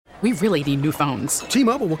We really need new phones.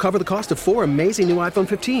 T-Mobile will cover the cost of 4 amazing new iPhone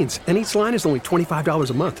 15s, and each line is only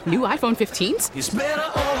 $25 a month. New iPhone 15s? It's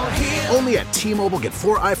better over here. Only at T-Mobile, get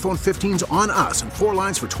 4 iPhone 15s on us and 4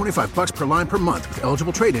 lines for $25 per line per month with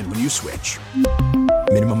eligible trade-in when you switch.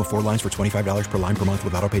 Minimum of 4 lines for $25 per line per month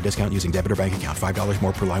with autopay discount using debit or bank account. $5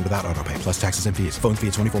 more per line without autopay, plus taxes and fees. Phone fee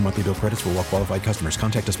at 24 monthly bill credits for well-qualified customers.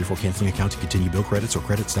 Contact us before canceling account to continue bill credits or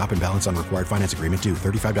credit stop and balance on required finance agreement due.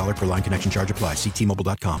 $35 per line connection charge applies. See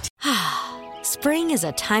T-Mobile.com. Spring is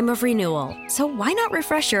a time of renewal, so why not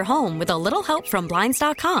refresh your home with a little help from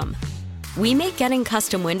Blinds.com? We make getting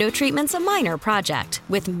custom window treatments a minor project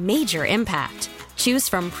with major impact. Choose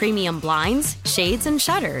from premium blinds, shades, and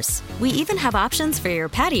shutters. We even have options for your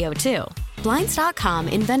patio, too. Blinds.com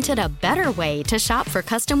invented a better way to shop for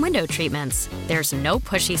custom window treatments. There's no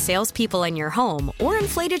pushy salespeople in your home or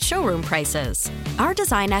inflated showroom prices. Our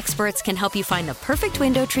design experts can help you find the perfect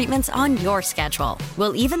window treatments on your schedule.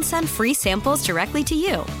 We'll even send free samples directly to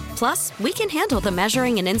you. Plus, we can handle the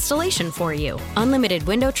measuring and installation for you. Unlimited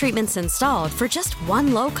window treatments installed for just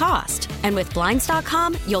one low cost. And with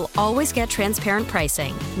Blinds.com, you'll always get transparent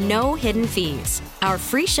pricing. No hidden fees. Our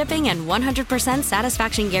free shipping and 100%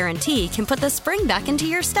 satisfaction guarantee can put the spring back into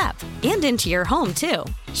your step and into your home, too.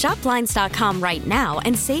 Shop Blinds.com right now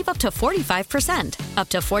and save up to 45%. Up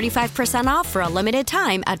to 45% off for a limited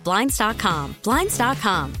time at Blinds.com.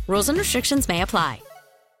 Blinds.com. Rules and restrictions may apply.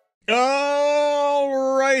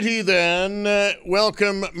 All righty then.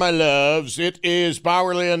 Welcome, my loves. It is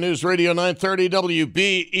Bowerly on News Radio 930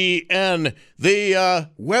 WBEN. The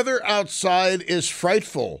weather outside is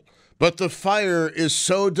frightful, but the fire is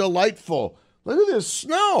so delightful. Look at this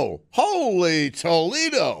snow. Holy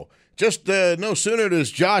Toledo. Just no sooner does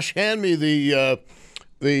Josh hand me the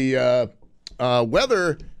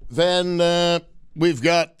weather than we've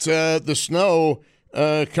got the snow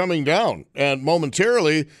coming down. And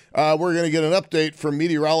momentarily, we're going to get an update from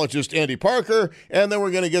meteorologist Andy Parker, and then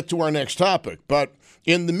we're going to get to our next topic. But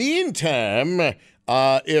in the meantime,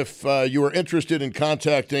 if you are interested in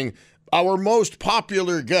contacting our most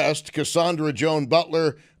popular guest, Cassandra Joan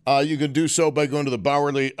Butler, you can do so by going to the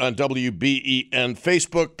Bowerly on WBEN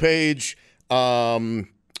Facebook page. The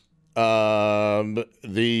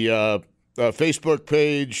Facebook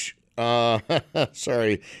page.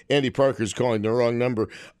 Sorry, Andy Parker's calling the wrong number.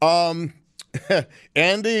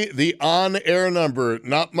 Andy, the on-air number,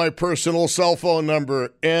 not my personal cell phone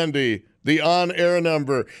number. Andy, the on-air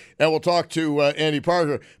number. And we'll talk to Andy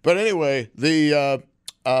Parker. But anyway, the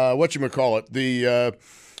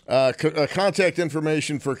contact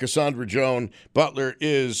information for Cassandra Joan Butler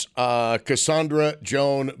is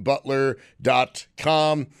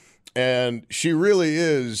CassandraJoanButler.com. And she really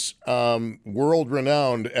is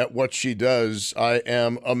world-renowned at what she does. I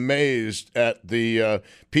am amazed at the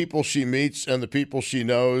people she meets and the people she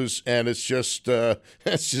knows, and it's just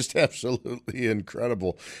absolutely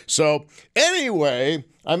incredible. So anyway,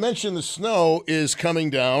 I mentioned the snow is coming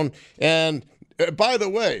down, and by the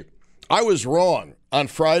way, I was wrong. On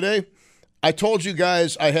Friday, I told you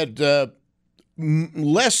guys I had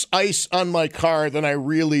less ice on my car than I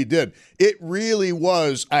really did. It really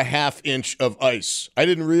was a half inch of ice. I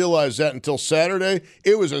didn't realize that until Saturday.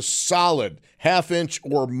 It was a solid half inch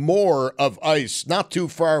or more of ice, not too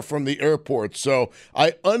far from the airport. So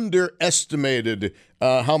I underestimated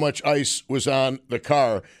how much ice was on the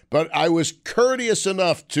car. But I was courteous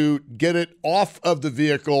enough to get it off of the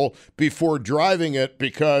vehicle before driving it,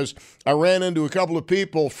 because I ran into a couple of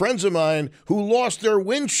people, friends of mine, who lost their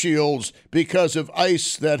windshields because of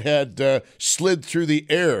ice that had slid through the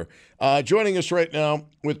air. Joining us right now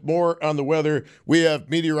with more on the weather, we have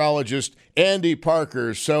meteorologist Andy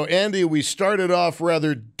Parker. So, Andy, we started off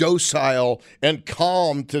rather docile and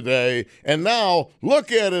calm today, and now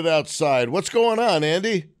look at it outside. What's going on,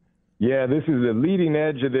 Andy? Yeah, this is the leading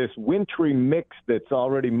edge of this wintry mix that's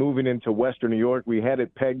already moving into western New York. We had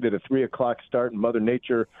it pegged at a 3 o'clock start, and Mother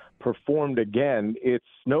Nature performed again. It's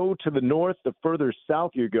snow to the north. The further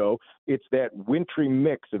south you go, it's that wintry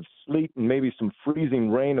mix of sleet and maybe some freezing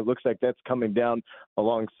rain. It looks like that's coming down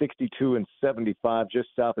along 62 and 75 just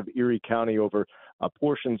south of Erie County over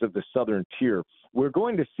portions of the southern tier. We're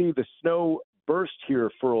going to see the snow burst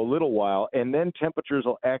here for a little while, and then temperatures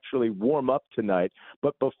will actually warm up tonight.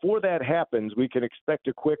 But before that happens, we can expect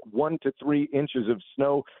a quick 1 to 3 inches of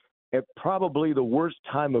snow at probably the worst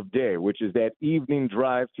time of day, which is that evening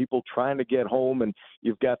drive, people trying to get home, and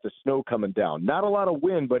you've got the snow coming down. Not a lot of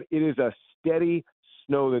wind, but it is a steady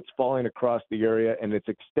snow that's falling across the area, and it's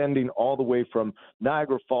extending all the way from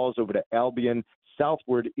Niagara Falls over to Albion,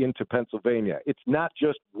 southward into Pennsylvania. It's not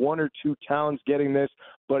just one or two towns getting this,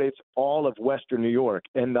 but it's all of western New York.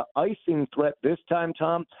 And the icing threat this time,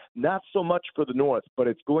 Tom, not so much for the north, but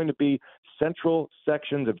it's going to be central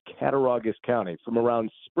sections of Cattaraugus County from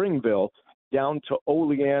around Springville down to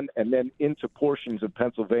Olean and then into portions of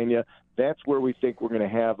Pennsylvania. That's where we think we're going to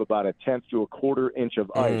have about a tenth to a quarter inch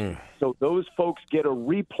of ice. So those folks get a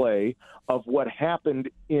replay of what happened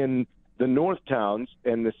in the north towns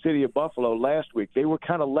and the city of Buffalo last week. They were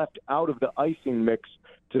kind of left out of the icing mix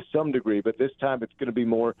to some degree, but this time it's going to be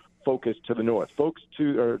more focused to the north. Folks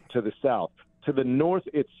to the south. To the north,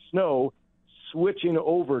 it's snow, switching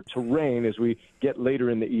over to rain as we get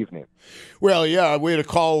later in the evening. Well, yeah, we had a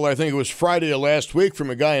call, I think it was Friday of last week,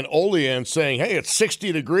 from a guy in Olean saying, hey, it's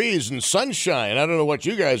 60 degrees and sunshine. I don't know what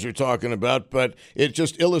you guys are talking about, but it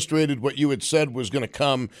just illustrated what you had said was going to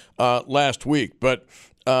come last week. But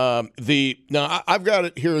now I've got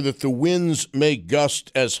it here that the winds may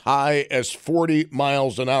gust as high as 40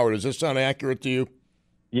 miles an hour. Does this sound accurate to you?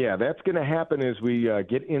 Yeah, that's going to happen as we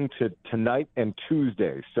get into tonight and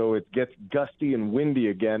Tuesday. So it gets gusty and windy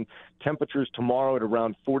again. Temperatures tomorrow at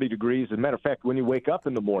around 40 degrees. As a matter of fact, when you wake up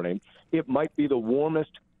in the morning, it might be the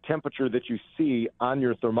warmest temperature that you see on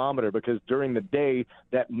your thermometer because during the day,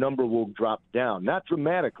 that number will drop down. Not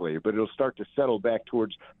dramatically, but it'll start to settle back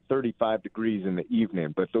towards 35 degrees in the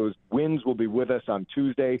evening. But those winds will be with us on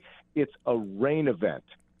Tuesday. It's a rain event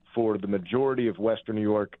for the majority of western New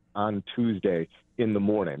York on Tuesday in the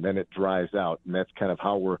morning. Then it dries out, and that's kind of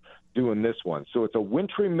how we're doing this one. So it's a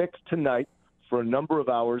wintry mix tonight for a number of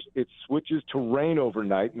hours. It switches to rain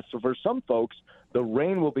overnight, and so for some folks, the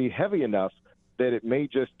rain will be heavy enough that it may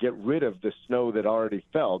just get rid of the snow that already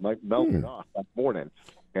fell. It might melt it off that morning,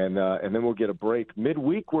 and then we'll get a break.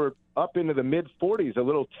 Midweek, we're up into the mid-40s, a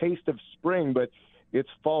little taste of spring, but it's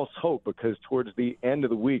false hope because towards the end of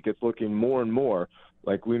the week, it's looking more and more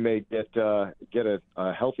like we may get a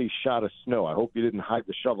healthy shot of snow. I hope you didn't hide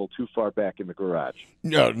the shovel too far back in the garage.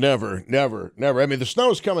 No, never. I mean, the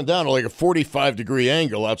snow's coming down at like a 45-degree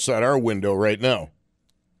angle outside our window right now.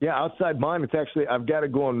 Yeah, outside mine, it's actually I've got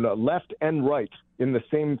it going left and right in the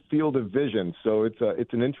same field of vision. So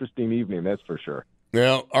it's an interesting evening, that's for sure.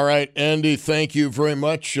 Yeah, all right, Andy, thank you very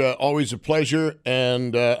much. Always a pleasure,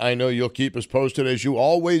 and I know you'll keep us posted as you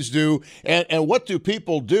always do. And what do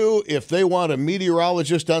people do if they want a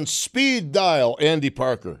meteorologist on speed dial, Andy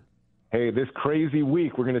Parker? Hey, this crazy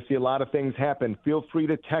week, we're going to see a lot of things happen. Feel free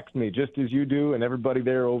to text me just as you do and everybody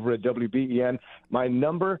there over at WBEN. My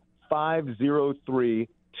number,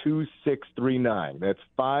 503-2639. That's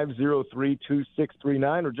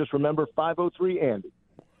 503-2639, or just remember 503-ANDY.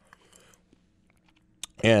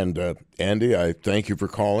 And, Andy, I thank you for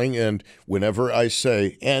calling. And whenever I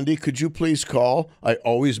say, Andy, could you please call, I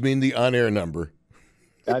always mean the on-air number.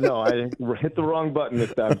 I know. I hit the wrong button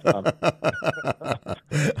this time, Tom.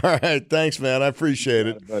 All right. Thanks, man. I appreciate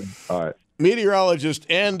it. All right. Meteorologist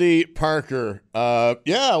Andy Parker.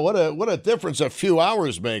 Yeah, what a difference a few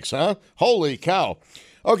hours makes, huh? Holy cow.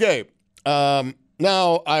 Okay.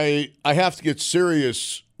 Now, I have to get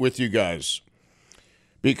serious with you guys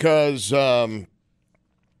because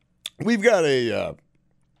we've got a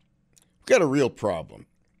real problem,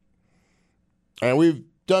 and we've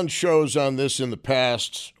done shows on this in the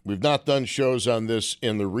past. We've not done shows on this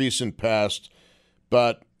in the recent past,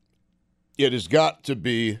 but it has got to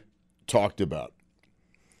be talked about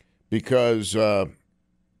because I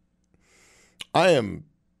am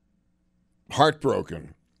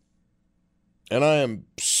heartbroken and I am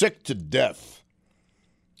sick to death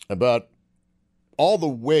about all the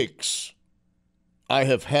wakes I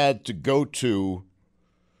have had to go to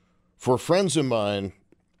for friends of mine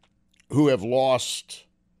who have lost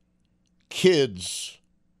kids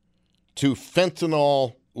to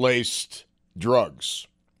fentanyl-laced drugs.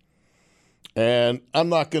 And I'm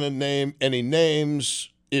not going to name any names.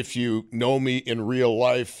 If you know me in real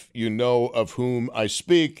life, you know of whom I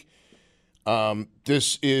speak.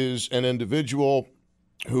 This is an individual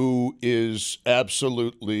who is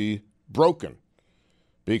absolutely broken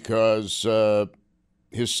because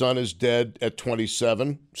his son is dead at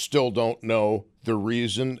 27. Still don't know the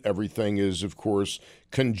reason. Everything is, of course,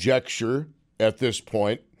 conjecture at this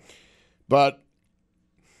point. But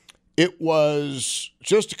it was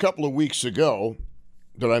just a couple of weeks ago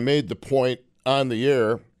that I made the point on the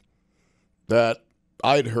air that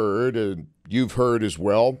I'd heard, and you've heard as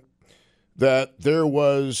well, that there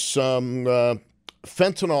was some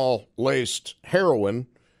fentanyl-laced heroin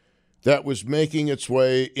that was making its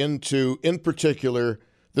way into, in particular,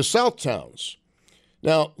 the South Towns.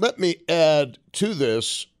 Now, let me add to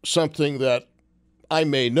this something that I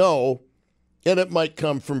may know, and it might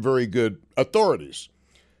come from a very good authorities.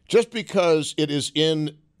 Just because it is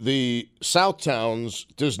in the South Towns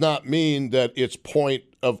does not mean that its point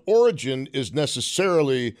of origin is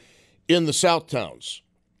necessarily in the South Towns.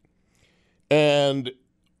 And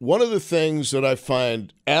one of the things that I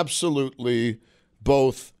find absolutely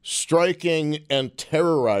both striking and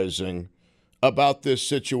terrorizing about this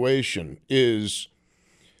situation is,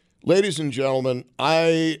 ladies and gentlemen,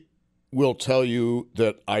 I will tell you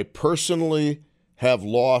that I personally have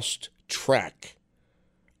lost track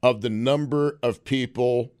of the number of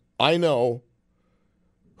people I know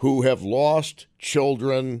who have lost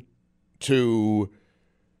children to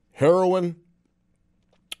heroin,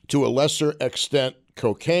 to a lesser extent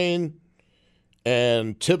cocaine,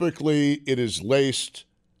 and typically it is laced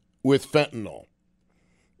with fentanyl.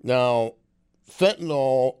 Now,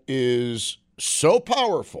 fentanyl is so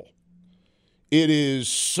powerful. It is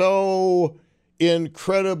so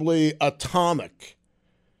incredibly atomic.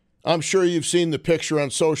 I'm sure you've seen the picture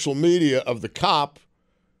on social media of the cop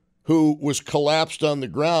who was collapsed on the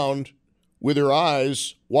ground with her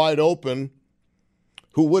eyes wide open,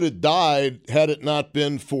 who would have died had it not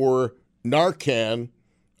been for Narcan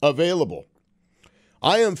available.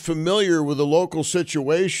 I am familiar with a local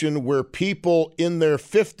situation where people in their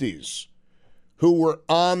 50s who were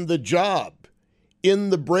on the job in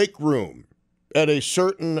the break room at a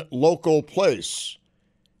certain local place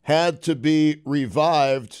had to be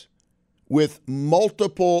revived with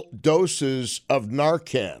multiple doses of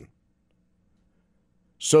Narcan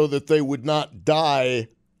so that they would not die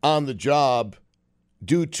on the job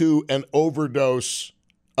due to an overdose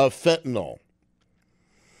of fentanyl.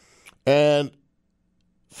 And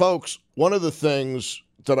folks, one of the things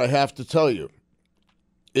that I have to tell you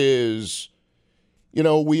is, you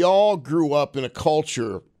know, we all grew up in a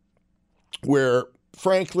culture where,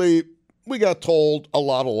 frankly, we got told a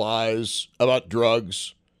lot of lies about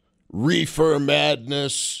drugs, reefer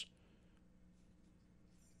madness.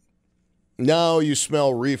 Now you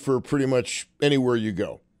smell reefer pretty much anywhere you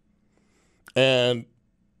go. And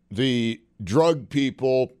the drug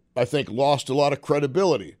people, I think, lost a lot of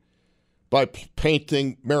credibility by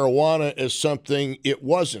painting marijuana as something it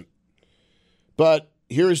wasn't. But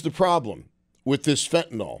here's the problem with this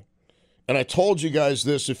fentanyl. And I told you guys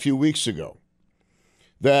this a few weeks ago,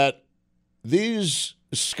 that these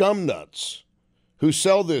scumnuts who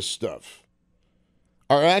sell this stuff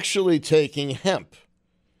are actually taking hemp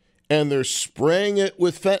and they're spraying it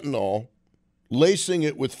with fentanyl, lacing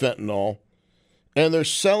it with fentanyl, and they're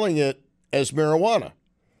selling it as marijuana.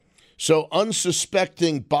 So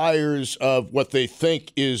unsuspecting buyers of what they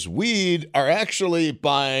think is weed are actually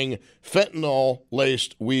buying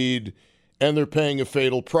fentanyl-laced weed, and they're paying a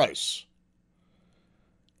fatal price.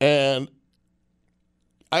 And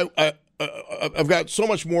I've got so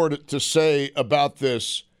much more to say about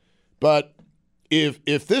this, but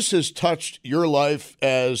if this has touched your life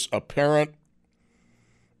as a parent,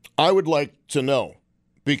 I would like to know,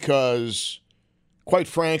 because quite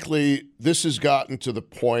frankly, this has gotten to the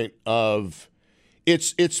point of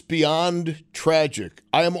it's beyond tragic.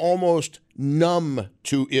 I am almost numb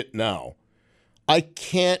to it now. I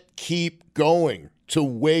can't keep going to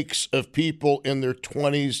wakes of people in their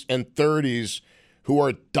 20s and 30s who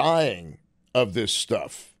are dying of this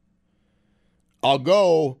stuff. I'll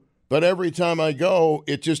go, but every time I go,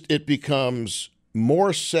 it becomes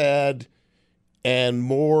more sad and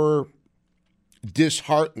more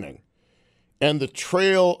disheartening. And the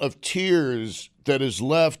trail of tears that is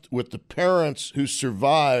left with the parents who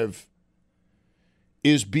survive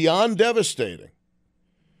is beyond devastating.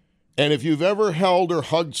 And if you've ever held or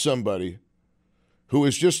hugged somebody who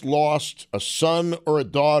has just lost a son or a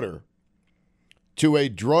daughter to a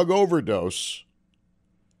drug overdose,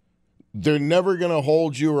 they're never going to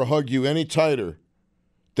hold you or hug you any tighter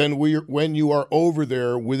than when you are over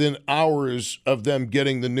there within hours of them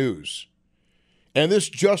getting the news. And this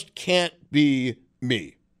just can't be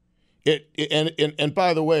me. And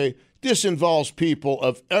by the way, this involves people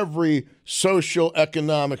of every social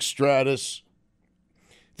economic stratus.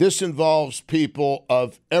 This involves people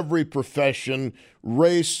of every profession,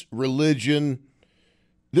 race, religion.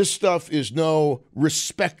 This stuff is no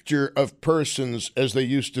respecter of persons, as they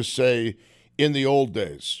used to say in the old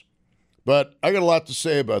days. But I got a lot to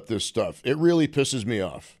say about this stuff. It really pisses me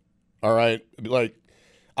off. All right? Like,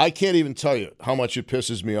 I can't even tell you how much it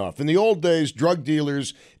pisses me off. In the old days, drug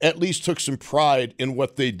dealers at least took some pride in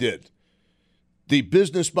what they did. The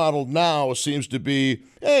business model now seems to be,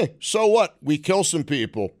 hey, so what? We kill some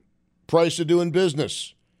people. Price of doing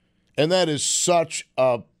business. And that is such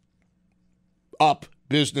a up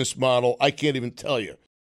business model, I can't even tell you.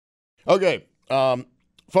 Okay,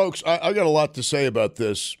 folks, I got a lot to say about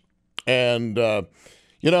this. And,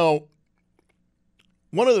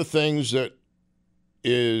 one of the things that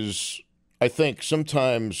is, I think,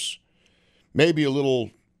 sometimes maybe a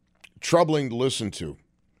little troubling to listen to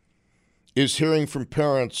is hearing from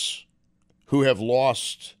parents who have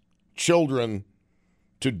lost children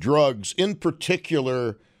to drugs, in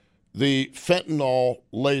particular the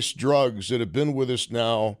fentanyl-laced drugs that have been with us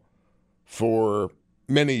now for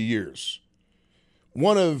many years.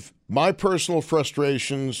 One of my personal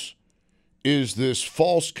frustrations is this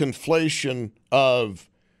false conflation of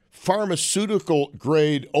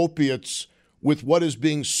pharmaceutical-grade opiates with what is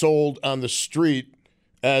being sold on the street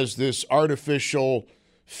as this artificial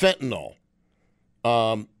fentanyl.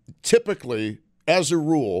 Typically, as a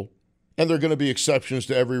rule, and there are going to be exceptions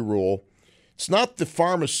to every rule, it's not the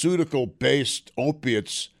pharmaceutical-based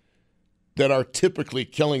opiates that are typically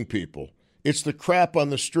killing people. It's the crap on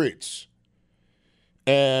the streets.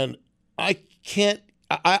 And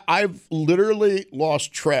I've literally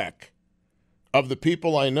lost track of the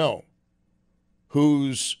people I know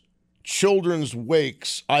whose children's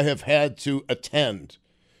wakes I have had to attend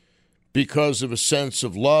because of a sense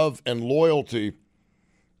of love and loyalty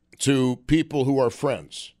to people who are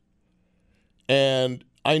friends. And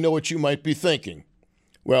I know what you might be thinking.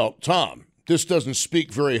 Well, Tom, this doesn't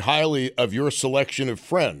speak very highly of your selection of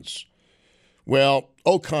friends. Well,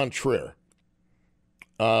 au contraire.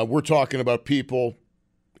 We're talking about people,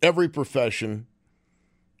 every profession,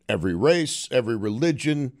 every race, every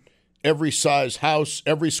religion, every size house,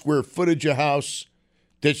 every square footage of house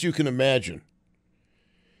that you can imagine.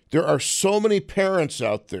 There are so many parents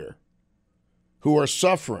out there who are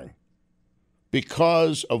suffering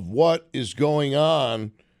because of what is going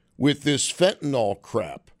on with this fentanyl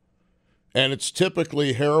crap. And it's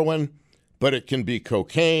typically heroin, but it can be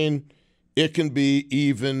cocaine. It can be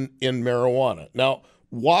even in marijuana. Now,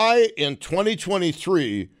 why in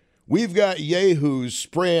 2023 we've got yahoos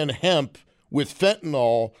spraying hemp with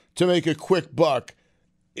fentanyl to make a quick buck,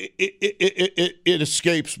 it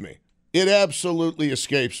escapes me. It absolutely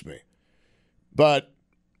escapes me. But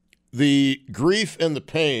the grief and the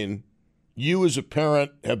pain you as a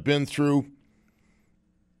parent have been through,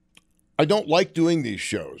 I don't like doing these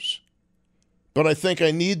shows, but I think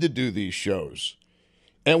I need to do these shows.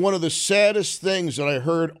 And one of the saddest things that I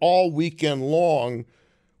heard all weekend long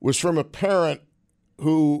was from a parent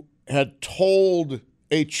who had told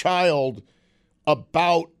a child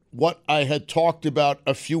about what I had talked about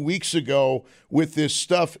a few weeks ago with this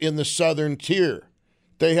stuff in the Southern Tier.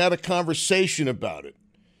 They had a conversation about it,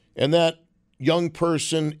 and that young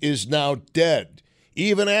person is now dead.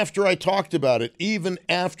 Even after I talked about it, even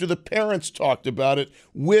after the parents talked about it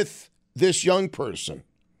with this young person.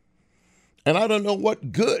 And I don't know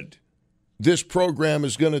what good this program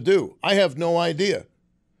is going to do. I have no idea.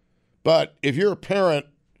 But if you're a parent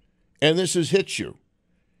and this has hit you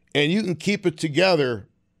and you can keep it together,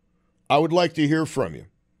 I would like to hear from you.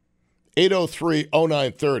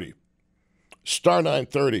 803-0930, star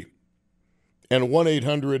 930, and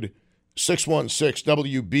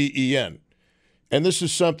 1-800-616-WBEN. And this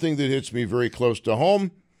is something that hits me very close to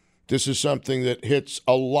home. This is something that hits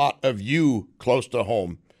a lot of you close to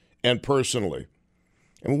home and personally.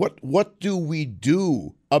 And what do we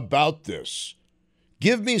do about this?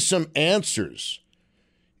 Give me some answers.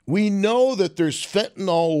 We know that there's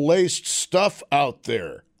fentanyl-laced stuff out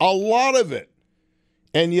there, a lot of it,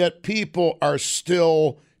 and yet people are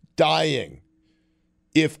still dying.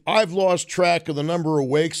 If I've lost track of the number of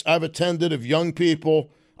wakes I've attended of young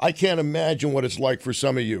people, I can't imagine what it's like for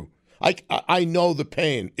some of you. I know the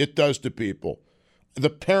pain it does to people. The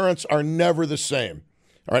parents are never the same.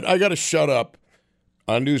 All right, I got to shut up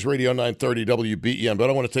on News Radio 930 WBEN, but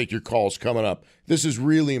I want to take your calls coming up. This is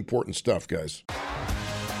really important stuff, guys.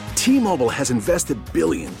 T-Mobile has invested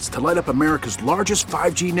billions to light up America's largest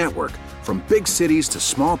 5G network, from big cities to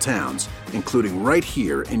small towns, including right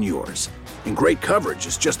here in yours. And great coverage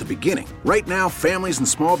is just the beginning. Right now, families and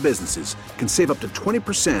small businesses can save up to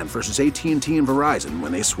 20% versus AT&T and Verizon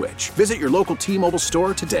when they switch. Visit your local T-Mobile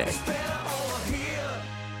store today.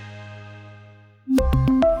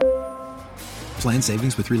 Plan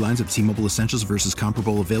savings with 3 lines of T-Mobile Essentials versus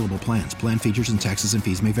comparable available plans. Plan features and taxes and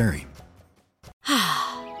fees may vary.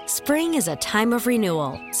 Spring is a time of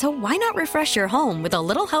renewal, so why not refresh your home with a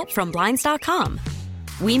little help from Blinds.com?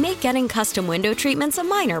 We make getting custom window treatments a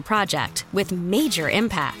minor project with major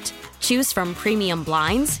impact. Choose from premium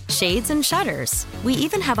blinds, shades, and shutters. We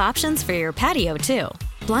even have options for your patio, too.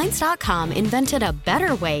 Blinds.com invented a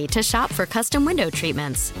better way to shop for custom window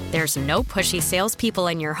treatments. There's no pushy salespeople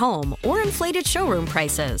in your home or inflated showroom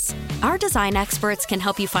prices. Our design experts can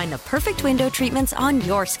help you find the perfect window treatments on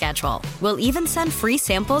your schedule. We'll even send free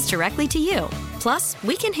samples directly to you. Plus,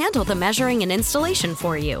 we can handle the measuring and installation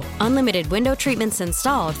for you. Unlimited window treatments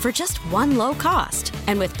installed for just one low cost.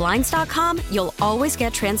 And with Blinds.com, you'll always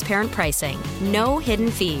get transparent pricing. No hidden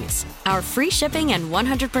fees. Our free shipping and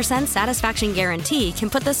 100% satisfaction guarantee can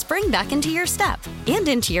put the spring back into your step and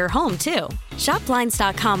into your home, too. Shop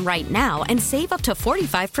Blinds.com right now and save up to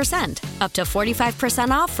 45%. Up to 45%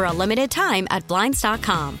 off for a limited time at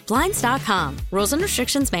Blinds.com. Blinds.com. Rules and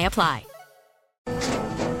restrictions may apply.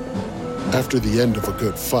 After the end of a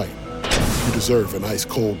good fight, you deserve an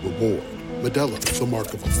ice-cold reward. Modelo is the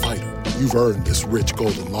mark of a fighter. You've earned this rich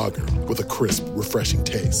golden lager with a crisp, refreshing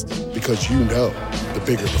taste. Because you know, the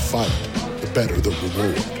bigger the fight, the better the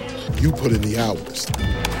reward. You put in the hours,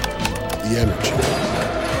 the energy,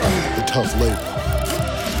 the tough labor.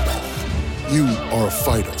 You are a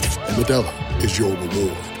fighter, and Modelo is your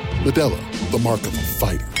reward. Modelo, the mark of a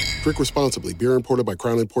fighter. Drink responsibly. Beer imported by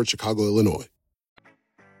Crown Imports, Chicago, Illinois.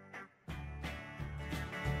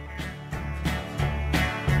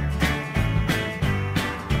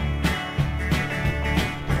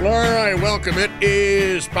 All right, welcome. It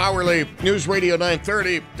is Powerly News Radio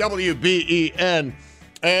 930 WBEN.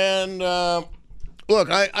 And look,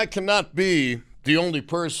 I cannot be the only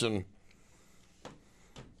person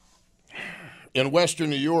in Western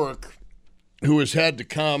New York who has had to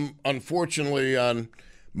come, unfortunately, on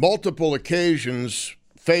multiple occasions,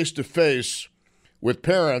 face-to-face with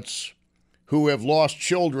parents who have lost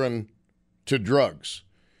children to drugs.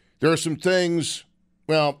 There are some things,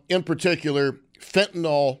 well, in particular,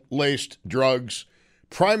 fentanyl-laced drugs,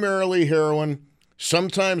 primarily heroin,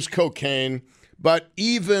 sometimes cocaine, but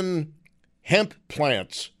even hemp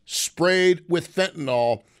plants sprayed with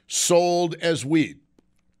fentanyl sold as weed.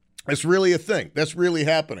 It's really a thing. That's really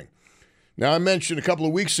happening. Now, I mentioned a couple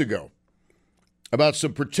of weeks ago about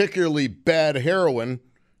some particularly bad heroin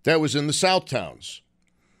that was in the South Towns.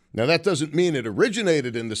 Now, that doesn't mean it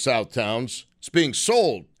originated in the South Towns. It's being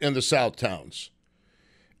sold in the South Towns.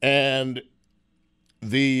 And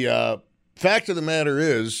the fact of the matter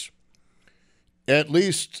is, at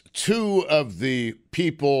least two of the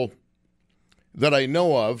people that I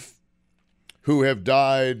know of who have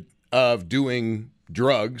died of doing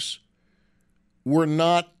drugs were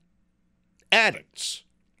not addicts.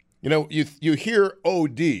 You know, you hear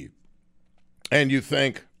OD and you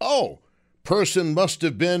think, oh, person must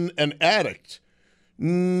have been an addict.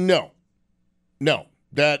 No,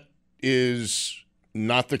 that is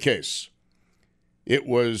not the case. It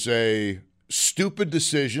was a stupid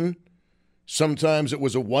decision. Sometimes it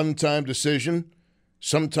was a one-time decision.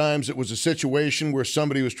 Sometimes it was a situation where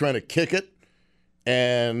somebody was trying to kick it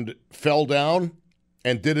and fell down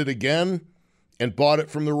and did it again and bought it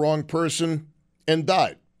from the wrong person and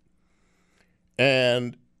died.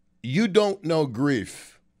 And you don't know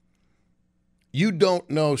grief. You don't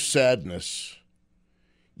know sadness.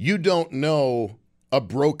 You don't know a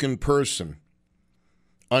broken person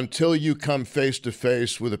until you come face to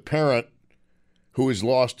face with a parent who has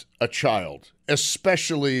lost a child,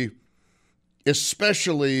 especially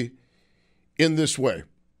in this way.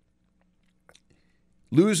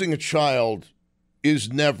 Losing a child is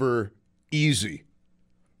never easy.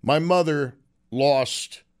 My mother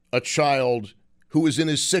lost a child who was in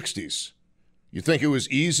his 60s. You think it was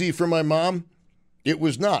easy for my mom? It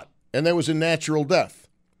was not. And that was a natural death.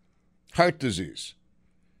 Heart disease.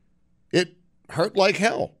 It hurt like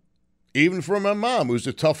hell, even for my mom, who's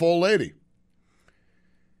a tough old lady.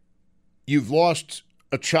 You've lost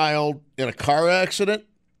a child in a car accident.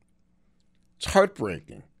 It's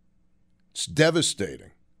heartbreaking. It's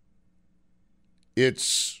devastating.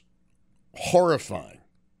 It's horrifying.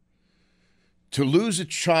 To lose a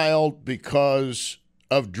child because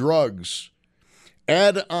of drugs,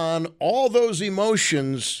 add on all those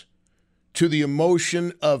emotions to the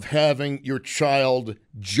emotion of having your child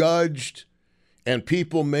judged and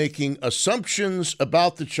people making assumptions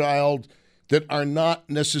about the child that are not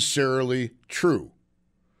necessarily true.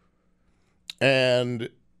 And,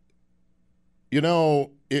 you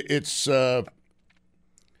know, it's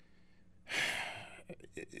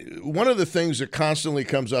one of the things that constantly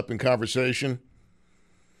comes up in conversation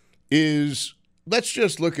is, let's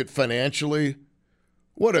just look at financially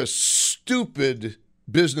what a stupid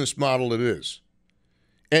business model it is.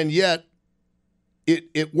 And yet,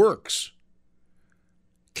 it works.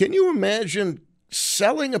 Can you imagine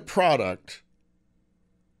selling a product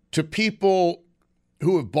to people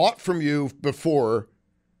who have bought from you before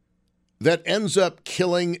that ends up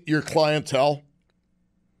killing your clientele?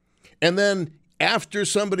 And then after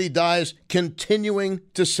somebody dies, continuing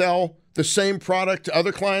to sell the same product to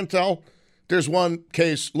other clientele? There's one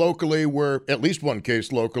case locally where, at least one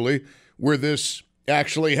case locally, where this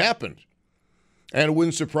actually happened. And it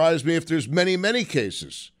wouldn't surprise me if there's many, many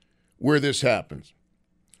cases where this happens.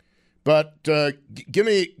 But give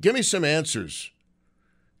me some answers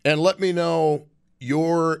and let me know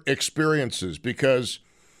your experiences, because,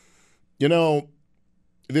 you know,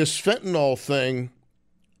 this fentanyl thing,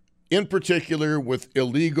 in particular with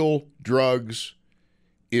illegal drugs,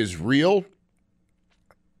 is real,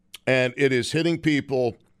 and it is hitting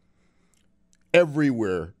people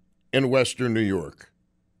everywhere in Western New York.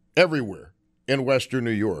 Everywhere in Western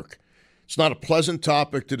New York. It's not a pleasant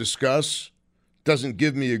topic to discuss. Doesn't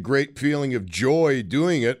give me a great feeling of joy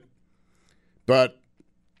doing it, but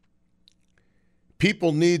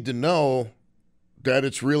people need to know that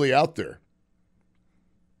it's really out there.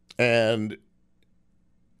 And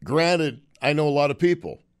granted, I know a lot of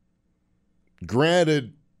people.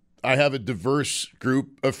 Granted, I have a diverse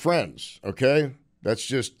group of friends, okay? That's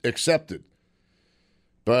just accepted.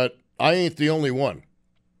 But I ain't the only one.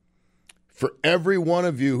 For every one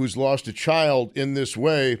of you who's lost a child in this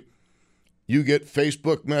way, you get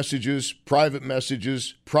Facebook messages,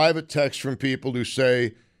 private texts from people who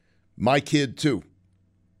say, my kid too.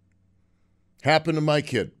 Happened to my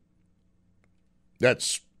kid.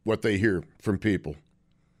 That's what they hear from people.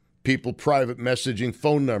 People private messaging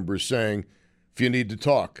phone numbers saying, if you need to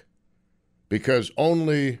talk. Because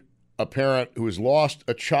only a parent who has lost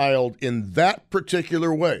a child in that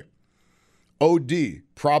particular way, OD,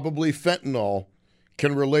 probably fentanyl,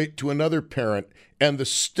 can relate to another parent, and the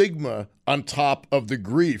stigma on top of the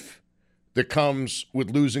grief that comes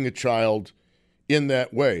with losing a child in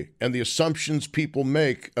that way, and the assumptions people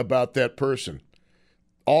make about that person.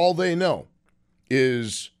 All they know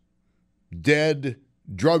is dead,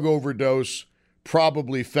 drug overdose,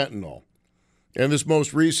 probably fentanyl. In this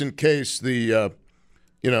most recent case, the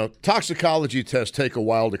toxicology tests take a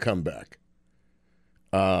while to come back.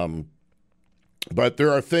 But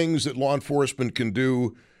there are things that law enforcement can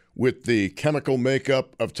do with the chemical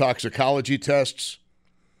makeup of toxicology tests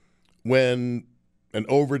when an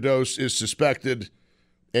overdose is suspected,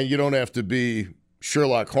 and you don't have to be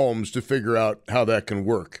Sherlock Holmes to figure out how that can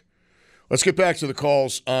work. Let's get back to the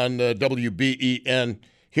calls on WBEN.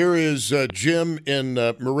 Here is Jim in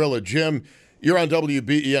Marilla. Jim, you're on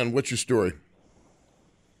WBEN. What's your story?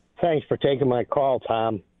 Thanks for taking my call,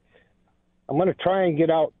 Tom. I'm going to try and get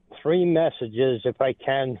out 3 messages if I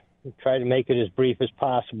can, and try to make it as brief as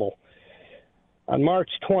possible. On March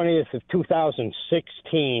 20th of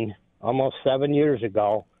 2016, almost 7 years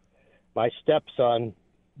ago, my stepson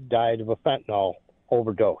died of a fentanyl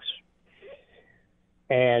overdose.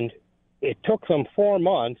 And it took them 4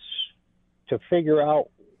 months to figure out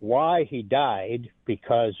why he died,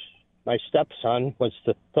 because my stepson was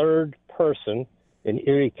the 3rd person in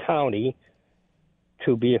Erie County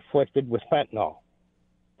to be afflicted with fentanyl.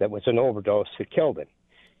 That was an overdose that killed him.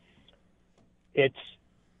 It's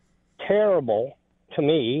terrible to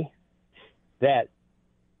me that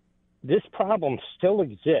this problem still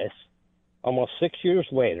exists almost 6 years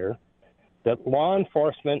later, that law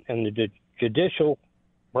enforcement and the judicial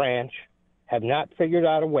branch have not figured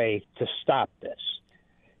out a way to stop this.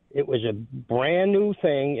 It was a brand new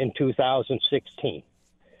thing in 2016,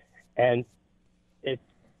 and it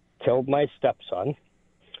killed my stepson,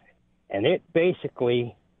 and it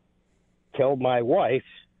basically killed my wife's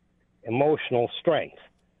emotional strength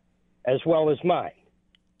as well as mine.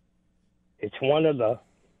 It's one of the,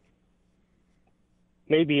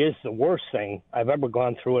 maybe is the worst thing I've ever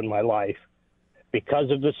gone through in my life because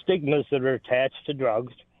of the stigmas that are attached to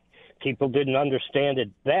drugs. People didn't understand it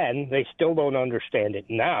then. They still don't understand it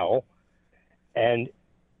now. And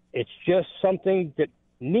it's just something that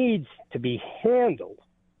needs to be handled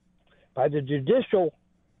by the judicial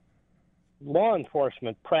law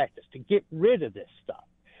enforcement practice to get rid of this stuff.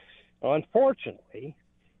 Now, unfortunately,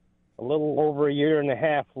 a little over a year and a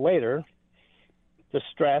half later, the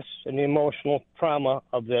stress and the emotional trauma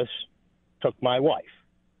of this took my wife.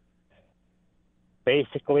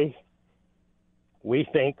 Basically, we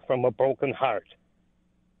think from a broken heart.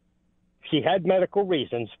 She had medical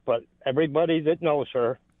reasons, but everybody that knows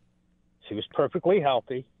her, she was perfectly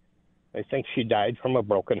healthy. I think she died from a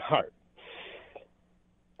broken heart.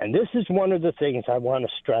 And this is one of the things I want to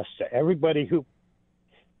stress to everybody who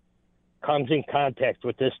comes in contact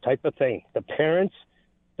with this type of thing. The parents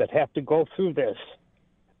that have to go through this,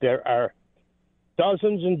 there are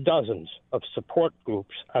dozens and dozens of support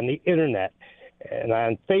groups on the internet and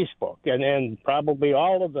on Facebook and probably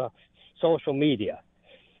all of the social media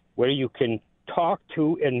where you can talk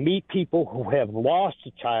to and meet people who have lost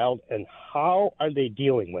a child and how are they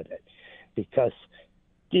dealing with it. Because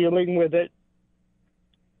dealing with it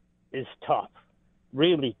is tough,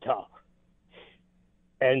 really tough.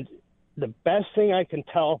 And the best thing I can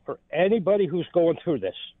tell for anybody who's going through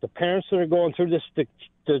this, the parents that are going through this,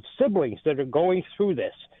 the siblings that are going through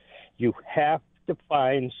this, you have to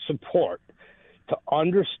find support to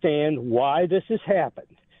understand why this has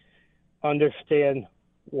happened, understand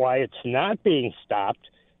why it's not being stopped,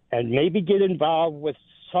 and maybe get involved with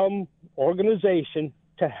some organization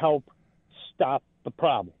to help stop the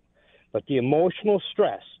problem. But the emotional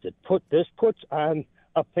stress that this puts on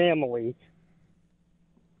a family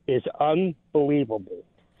is unbelievable.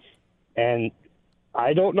 And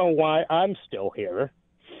I don't know why I'm still here,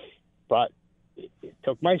 but it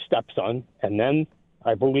took my stepson, and then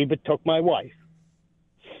I believe it took my wife.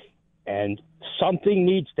 And something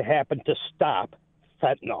needs to happen to stop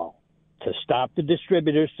fentanyl, to stop the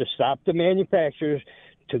distributors, to stop the manufacturers,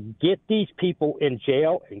 to get these people in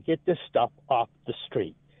jail and get this stuff off the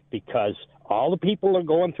street. Because all the people are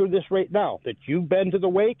going through this right now. That you've been to the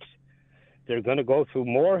wakes, they're going to go through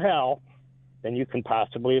more hell than you can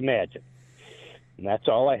possibly imagine. And that's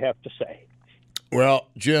all I have to say. Well,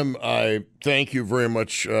 Jim, I thank you very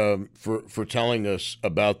much for telling us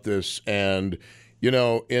about this. And you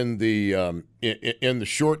know, in the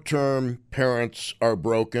short term, parents are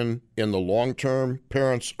broken. In the long term,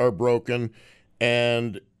 parents are broken,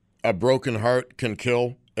 and a broken heart can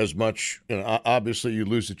kill as much. You know, obviously, you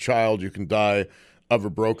lose a child, you can die of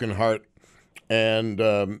a broken heart, and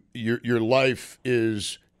your life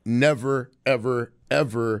is never, ever,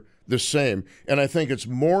 ever the same. And I think it's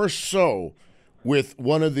more so with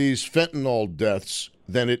one of these fentanyl deaths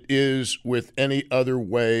than it is with any other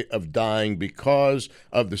way of dying because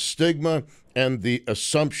of the stigma and the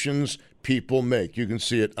assumptions people make. You can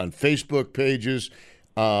see it on Facebook pages,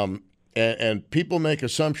 and people make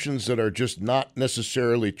assumptions that are just not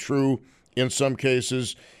necessarily true in some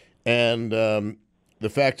cases. And the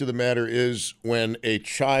fact of the matter is, when a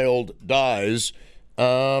child dies,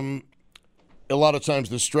 a lot of times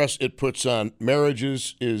the stress it puts on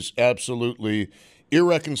marriages is absolutely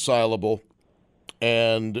irreconcilable.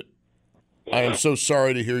 And I am so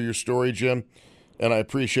sorry to hear your story, Jim, and I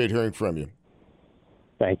appreciate hearing from you.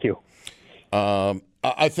 Thank you.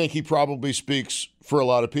 I think he probably speaks for a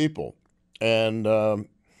lot of people, and I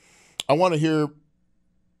want to hear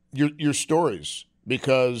your stories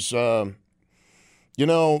because, you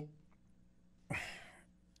know,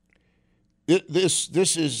 this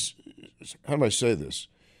is, how do I say this?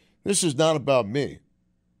 This is not about me.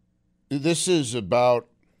 This is about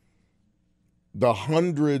the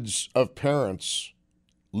hundreds of parents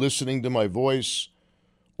listening to my voice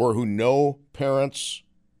or who know parents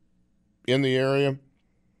in the area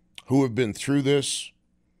who have been through this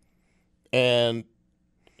and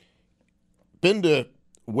been to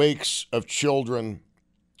wakes of children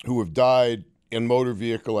who have died in motor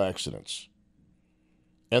vehicle accidents.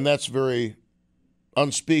 And that's very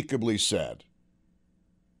unspeakably sad.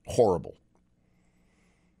 Horrible.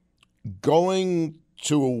 Going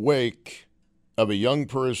to a wake of a young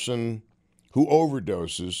person who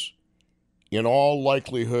overdoses, in all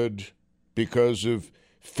likelihood because of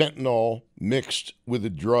fentanyl mixed with a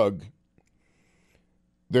drug,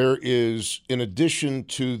 there is, in addition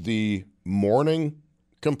to the mourning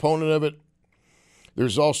component of it,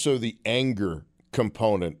 there's also the anger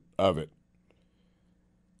component of it.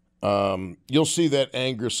 You'll see that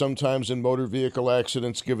anger sometimes in motor vehicle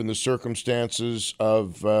accidents, given the circumstances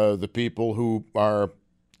of the people who are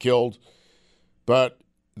killed. But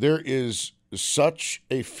there is such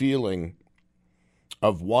a feeling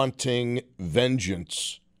of wanting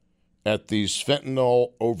vengeance at these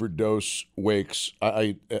fentanyl overdose wakes.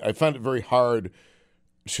 I find it very hard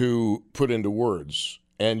to put into words.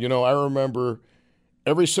 And, you know, I remember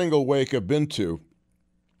every single wake I've been to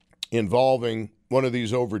involving one of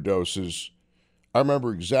these overdoses, I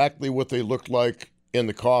remember exactly what they looked like in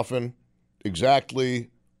the coffin, exactly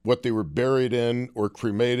what they were buried in or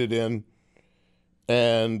cremated in.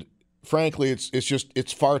 And frankly,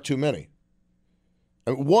 it's far too many.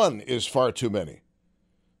 And one is far too many.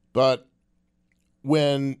 But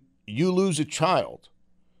when you lose a child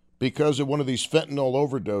because of one of these fentanyl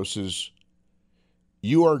overdoses,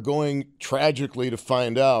 you are going tragically to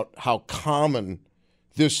find out how common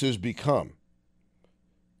this has become.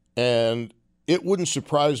 And it wouldn't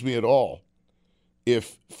surprise me at all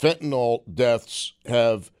if fentanyl deaths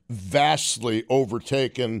have vastly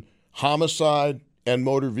overtaken homicide and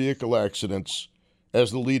motor vehicle accidents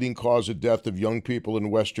as the leading cause of death of young people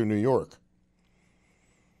in Western New York.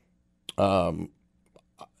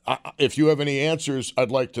 If you have any answers,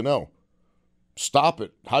 I'd like to know. Stop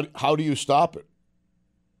it. How do you stop it?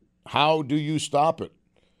 How do you stop it?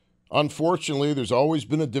 Unfortunately, there's always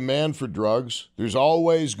been a demand for drugs. There's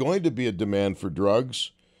always going to be a demand for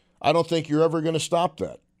drugs. I don't think you're ever going to stop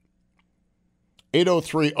that.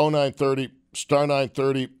 803-0930, star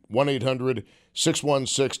 930,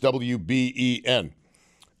 1-800-616-WBEN.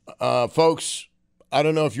 Folks, I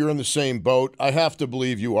don't know if you're in the same boat. I have to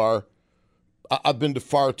believe you are. I've been to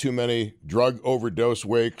far too many drug overdose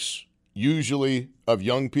wakes, usually of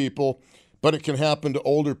young people, but it can happen to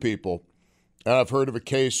older people. And I've heard of a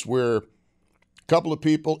case where a couple of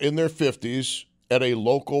people in their 50s at a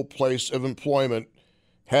local place of employment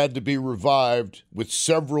had to be revived with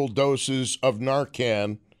several doses of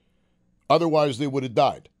Narcan. Otherwise, they would have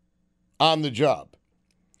died on the job.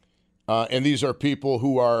 And these are people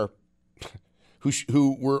who are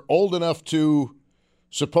who were old enough to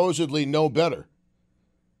supposedly know better.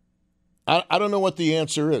 I don't know what the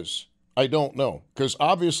answer is. I don't know. Because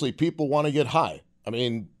obviously people want to get high. I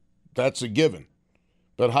mean, that's a given.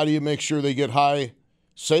 But how do you make sure they get high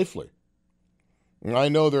safely? And I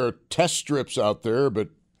know there are test strips out there, but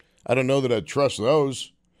I don't know that I'd trust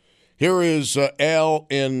those. Here is Al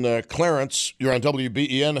in Clarence. You're on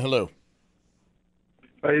WBEN. Hello.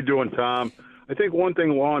 How you doing, Tom? I think one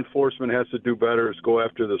thing law enforcement has to do better is go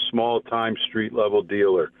after the small-time street-level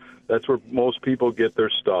dealer. That's where most people get their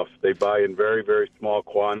stuff. They buy in very, very small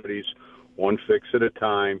quantities, one fix at a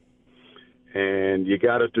time, and you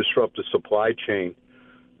got to disrupt the supply chain.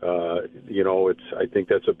 I think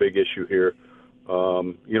that's a big issue here.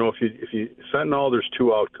 If you fentanyl, there's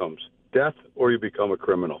two outcomes: death or you become a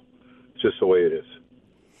criminal. It's just the way it is.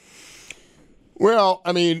 Well,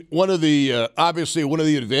 I mean, obviously one of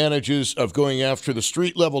the advantages of going after the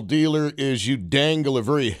street-level dealer is you dangle a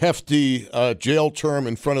very hefty jail term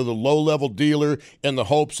in front of the low-level dealer in the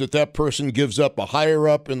hopes that that person gives up a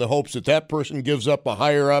higher-up, in the hopes that that person gives up a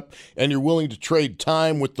higher-up, and you're willing to trade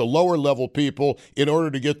time with the lower-level people in order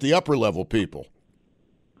to get the upper-level people.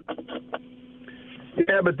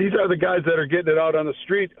 Yeah, but these are the guys that are getting it out on the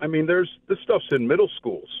street. I mean, this stuff's in middle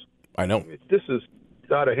schools. I know. This is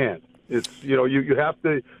out of hand. It's you have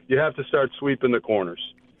to start sweeping the corners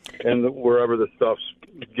and wherever the stuff's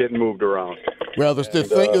getting moved around. Well, the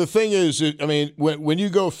thing is, I mean, when you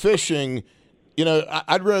go fishing,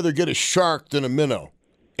 I'd rather get a shark than a minnow.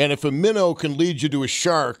 And if a minnow can lead you to a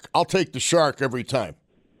shark, I'll take the shark every time.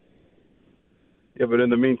 Yeah, but in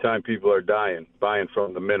the meantime, people are buying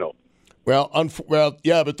from the minnow. Well,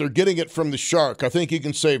 yeah, but they're getting it from the shark. I think you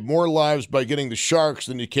can save more lives by getting the sharks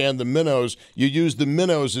than you can the minnows. You use the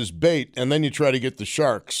minnows as bait, and then you try to get the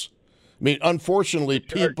sharks. I mean, unfortunately,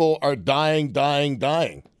 people are dying. But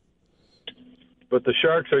the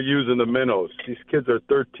sharks are using the minnows. These kids are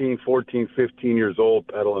 13, 14, 15 years old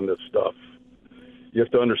peddling this stuff. You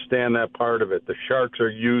have to understand that part of it. The sharks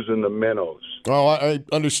are using the minnows. Oh, I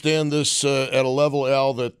understand this at a level,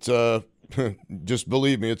 Al, that... just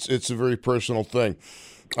believe me, it's a very personal thing.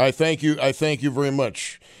 I thank you very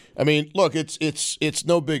much. I mean, look, it's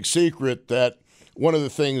no big secret that one of the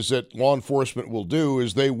things that law enforcement will do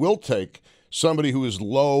is they will take somebody who is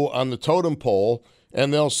low on the totem pole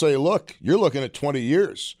and they'll say, look, you're looking at 20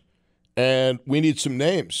 years and we need some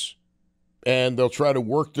names. And they'll try to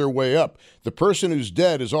work their way up. The person who's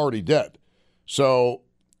dead is already dead. So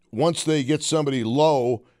once they get somebody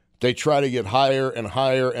low, they try to get higher and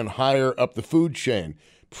higher and higher up the food chain.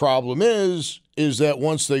 Problem is that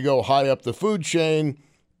once they go high up the food chain,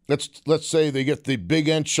 let's say they get the big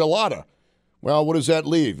enchilada. Well, what does that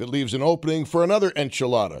leave? It leaves an opening for another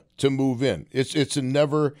enchilada to move in. It's a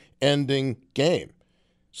never-ending game.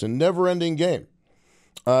 It's a never-ending game.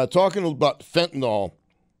 Talking about fentanyl,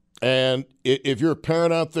 and if you're a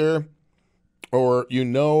parent out there or you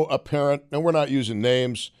know a parent, and we're not using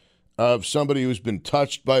names, of somebody who's been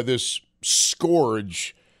touched by this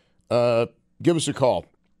scourge, give us a call.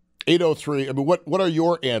 803, I mean, what are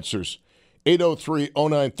your answers?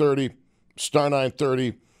 803-0930, star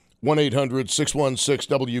 930,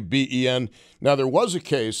 1-800-616-WBEN. Now, there was a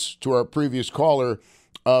case, to our previous caller,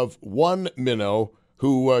 of one minnow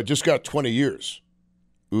who just got 20 years.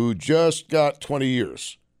 Who just got 20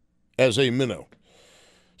 years as a minnow.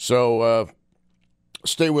 So,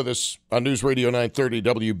 stay with us on News Radio 930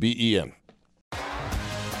 WBEN.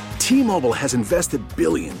 T-Mobile has invested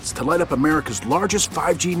billions to light up America's largest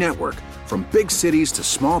 5G network, from big cities to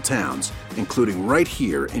small towns, including right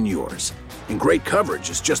here in yours. And great coverage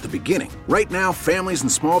is just the beginning. Right now, families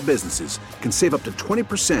and small businesses can save up to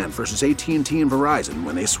 20% versus AT&T and Verizon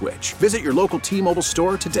when they switch. Visit your local T-Mobile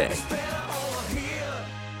store today.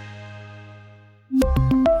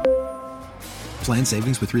 Plan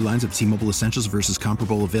savings with 3 lines of T-Mobile Essentials versus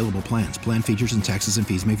comparable available plans. Plan features and taxes and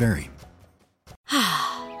fees may vary.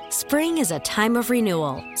 Spring is a time of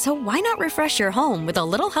renewal, so why not refresh your home with a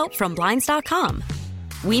little help from Blinds.com?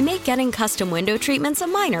 We make getting custom window treatments a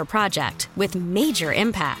minor project with major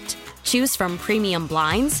impact. Choose from premium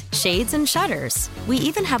blinds, shades, and shutters. We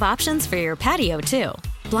even have options for your patio, too.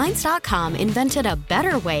 Blinds.com invented a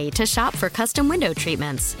better way to shop for custom window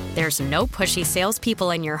treatments. There's no pushy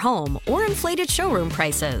salespeople in your home or inflated showroom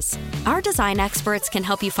prices. Our design experts can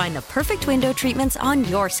help you find the perfect window treatments on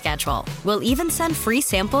your schedule. We'll even send free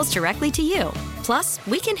samples directly to you. Plus,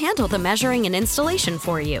 we can handle the measuring and installation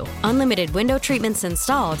for you. Unlimited window treatments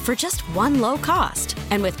installed for just one low cost.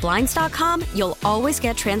 And with Blinds.com, you'll always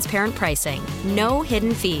get transparent pricing. No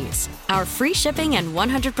hidden fees. Our free shipping and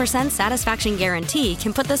 100% satisfaction guarantee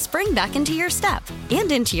can put the spring back into your step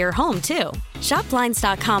and into your home, too. Shop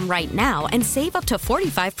Blinds.com right now and save up to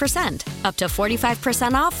 45%. Up to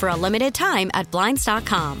 45% off for a limited time at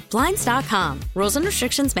Blinds.com. Blinds.com. Rules and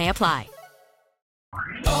restrictions may apply.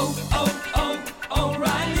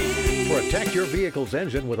 O'Reilly. Protect your vehicle's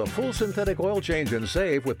engine with a full synthetic oil change and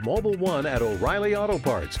save with Mobil 1 at O'Reilly Auto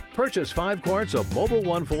Parts. Purchase 5 quarts of Mobil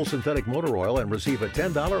 1 full synthetic motor oil and receive a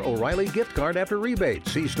 $10 O'Reilly gift card after rebate.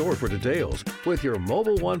 See store for details. With your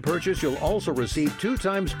Mobil 1 purchase, you'll also receive 2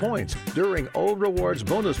 times points during O Rewards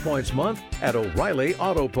Bonus Points Month at O'Reilly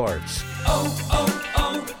Auto Parts.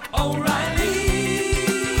 O'Reilly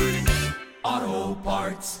Auto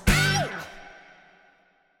Parts.